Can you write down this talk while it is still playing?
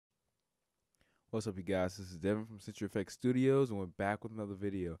What's up, you guys? This is Devin from Century Effects Studios, and we're back with another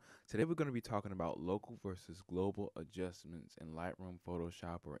video. Today, we're going to be talking about local versus global adjustments in Lightroom,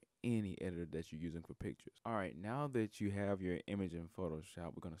 Photoshop, or any editor that you're using for pictures. All right, now that you have your image in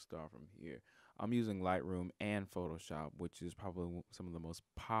Photoshop, we're going to start from here. I'm using Lightroom and Photoshop, which is probably some of the most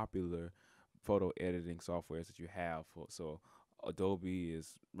popular photo editing softwares that you have. So Adobe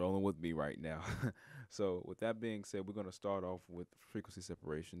is rolling with me right now. So with that being said, we're going to start off with frequency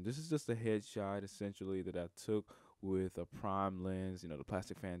separation. This is just a headshot essentially that I took with a prime lens, the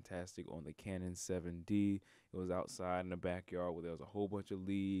Plastic Fantastic on the Canon 7D. It was outside in the backyard where there was a whole bunch of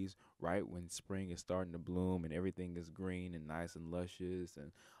leaves right when spring is starting to bloom and everything is green and nice and luscious,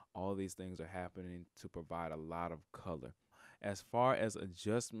 and all these things are happening to provide a lot of color. As far as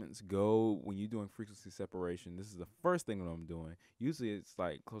adjustments go, when you're doing frequency separation, this is the first thing that I'm doing. Usually it's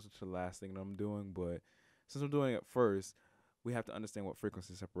like closer to the last thing that I'm doing, but since I'm doing it first, we have to understand what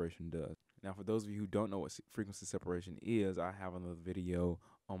frequency separation does. Now, for those of you who don't know what frequency separation is, I have another video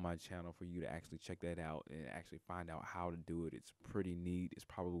on my channel for you to actually check that out and actually find out how to do it. It's pretty neat. It's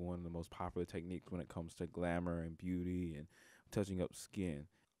probably one of the most popular techniques when it comes to glamour and beauty and touching up skin.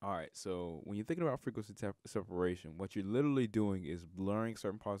 All right, so when you're thinking about frequency separation, what you're literally doing is blurring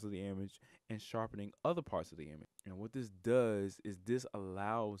certain parts of the image and sharpening other parts of the image. And what this does is this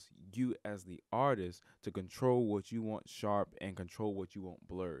allows you as the artist to control what you want sharp and control what you want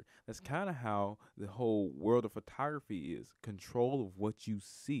blurred. That's kind of how the whole world of photography is, control of what you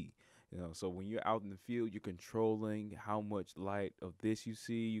see. So when you're out in the field, you're controlling how much light of this you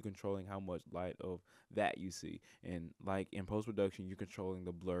see, you're controlling how much light of that you see. And like in post-production, you're controlling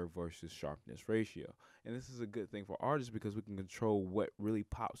the blur versus sharpness ratio. And this is a good thing for artists because we can control what really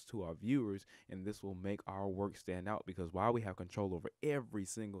pops to our viewers, and this will make our work stand out because while we have control over every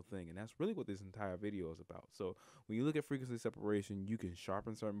single thing, and that's really what this entire video is about. So when you look at frequency separation, you can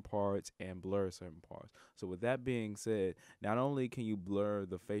sharpen certain parts and blur certain parts. So with that being said, not only can you blur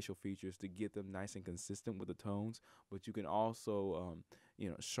the facial features to get them nice and consistent with the tones, but you can also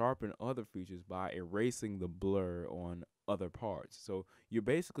sharpen other features by erasing the blur on other parts. So you're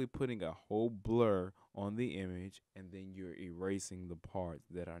basically putting a whole blur on the image and then you're erasing the parts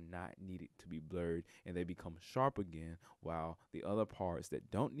that are not needed to be blurred, and they become sharp again, while the other parts that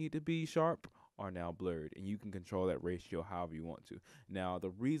don't need to be sharp are now blurred, and you can control that ratio however you want to. Now,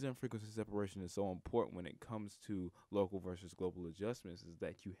 the reason frequency separation is so important when it comes to local versus global adjustments is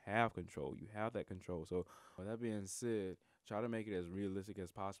that you have control. You have that control. So with that being said, try to make it as realistic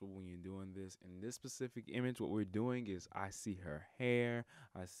as possible when you're doing this. In this specific image, what we're doing is I see her hair.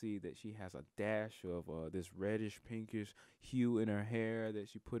 I see that she has a dash of this reddish pinkish hue in her hair that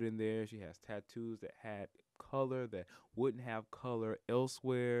she put in there. She has tattoos that had color that wouldn't have color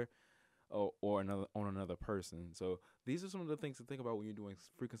elsewhere or another person. So these are some of the things to think about when you're doing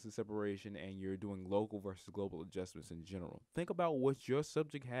frequency separation and you're doing local versus global adjustments in general. Think about what your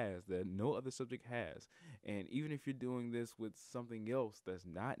subject has that no other subject has. And even if you're doing this with something else that's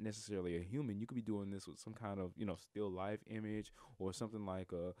not necessarily a human, you could be doing this with some kind of, still life image or something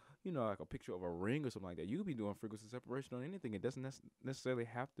like like a picture of a ring or something like that. You could be doing frequency separation on anything. It doesn't necessarily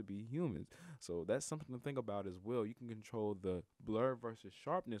have to be humans. So that's something to think about as well. You can control the blur versus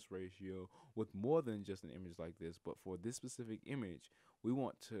sharpness ratio with more than just an image like this, but for this specific image, we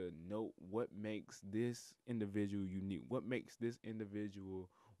want to note what makes this individual unique, what makes this individual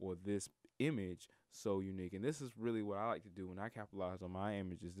or this image so unique. And this is really what I like to do when I capitalize on my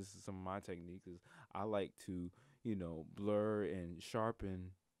images. This is some of my techniques. Is I like to, blur and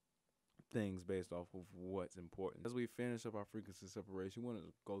sharpen things based off of what's important. As we finish up our frequency separation, we want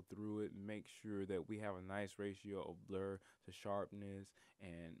to go through it and make sure that we have a nice ratio of blur to sharpness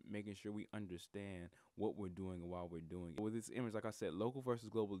and making sure we understand what we're doing and why we're doing it. With this image, like I said, local versus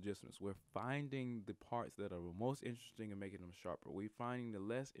global adjustments, we're finding the parts that are most interesting and making them sharper. We're finding the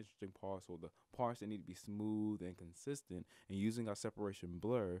less interesting parts, or the parts that need to be smooth and consistent, and using our separation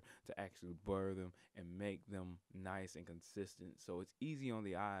blur to actually blur them and make them nice and consistent so it's easy on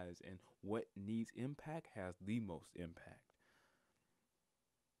the eyes, and what needs impact has the most impact.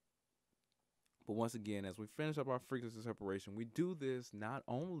 But once again, as we finish up our frequency separation, we do this not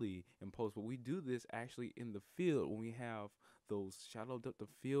only in post, but we do this actually in the field when we have those shadow depth of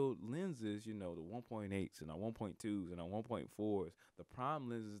field lenses, the 1.8s and our 1.2s and our 1.4s, the prime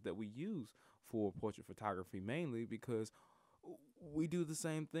lenses that we use for portrait photography mainly, because we do the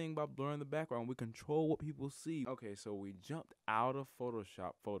same thing by blurring the background. We control what people see. Okay, so we jumped out of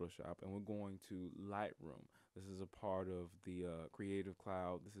Photoshop, and we're going to Lightroom. This is a part of the Creative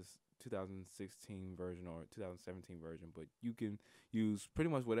Cloud. This is 2016 version or 2017 version, but you can use pretty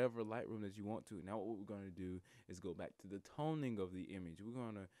much whatever Lightroom that you want to. Now what we're going to do is go back to the toning of the image. We're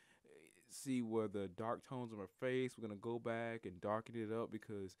going to see where the dark tones of our face. We're gonna go back and darken it up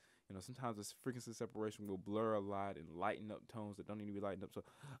because sometimes this frequency separation will blur a lot and lighten up tones that don't need to be lightened up. So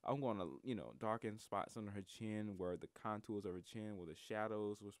I'm gonna darken spots under her chin where the contours of her chin, where the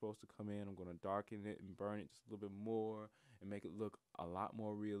shadows were supposed to come in. I'm gonna darken it and burn it just a little bit more and make it look a lot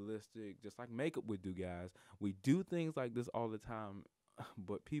more realistic, just like makeup would do, guys. We do things like this all the time,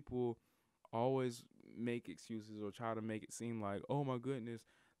 but people always make excuses or try to make it seem like, oh my goodness,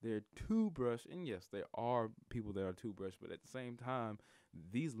 they're too brushed. And yes, there are people that are too brushed, but at the same time,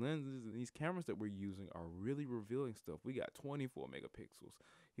 these lenses and these cameras that we're using are really revealing stuff. We got 24 megapixels,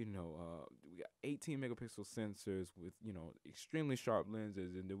 we got 18 megapixel sensors with, extremely sharp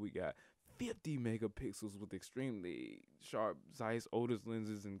lenses, and then we got 50 megapixels with extremely sharp Zeiss Otis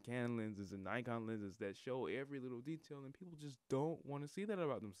lenses and Canon lenses and Nikon lenses that show every little detail, and people just don't want to see that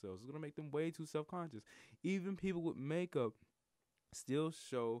about themselves. It's going to make them way too self-conscious. Even people with makeup still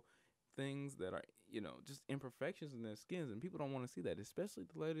show things that are, just imperfections in their skins, and people don't want to see that, especially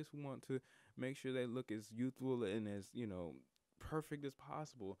the ladies who want to make sure they look as youthful and as, perfect as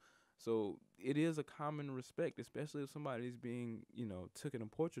possible. So it is a common respect, especially if somebody's being, taken a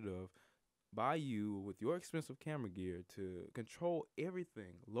portrait of by you with your expensive camera gear to control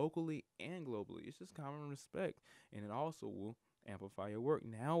everything locally and globally. It's just common respect, and it also will amplify your work.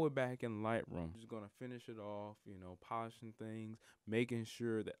 Now we're back in Lightroom. Just gonna finish it off, polishing things, making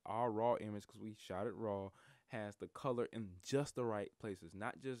sure that our raw image, because we shot it raw, has the color in just the right places,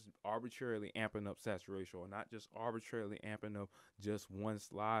 not just arbitrarily amping up saturation or not just arbitrarily amping up just one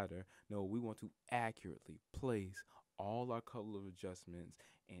slider. No, we want to accurately place all our color adjustments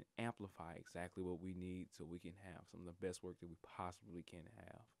and amplify exactly what we need so we can have some of the best work that we possibly can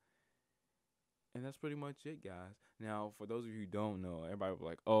have. And that's pretty much it, guys. Now, for those of you who don't know, everybody will be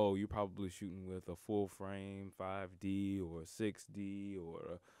like, oh, you're probably shooting with a full frame 5D or 6D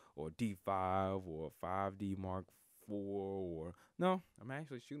or D5 or 5D Mark IV or no, I'm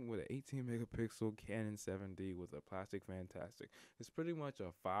actually shooting with an 18 megapixel Canon 7D with a plastic Fantastic. It's pretty much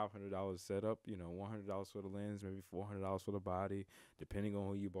a $500 setup, $100 for the lens, maybe $400 for the body, depending on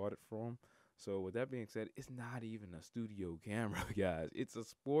who you bought it from. So with that being said, it's not even a studio camera, guys. It's a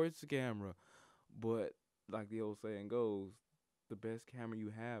sports camera. But like the old saying goes, the best camera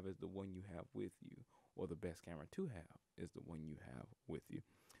you have is the one you have with you, or the best camera to have is the one you have with you.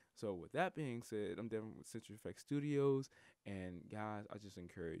 So with that being said, I'm Devin with Century Effects Studios, and guys, I just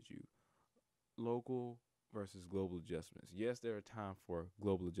encourage you, local versus global adjustments. Yes, there are time for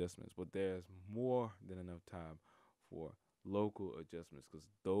global adjustments, but there's more than enough time for local adjustments, because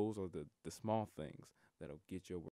those are the small things that'll get your work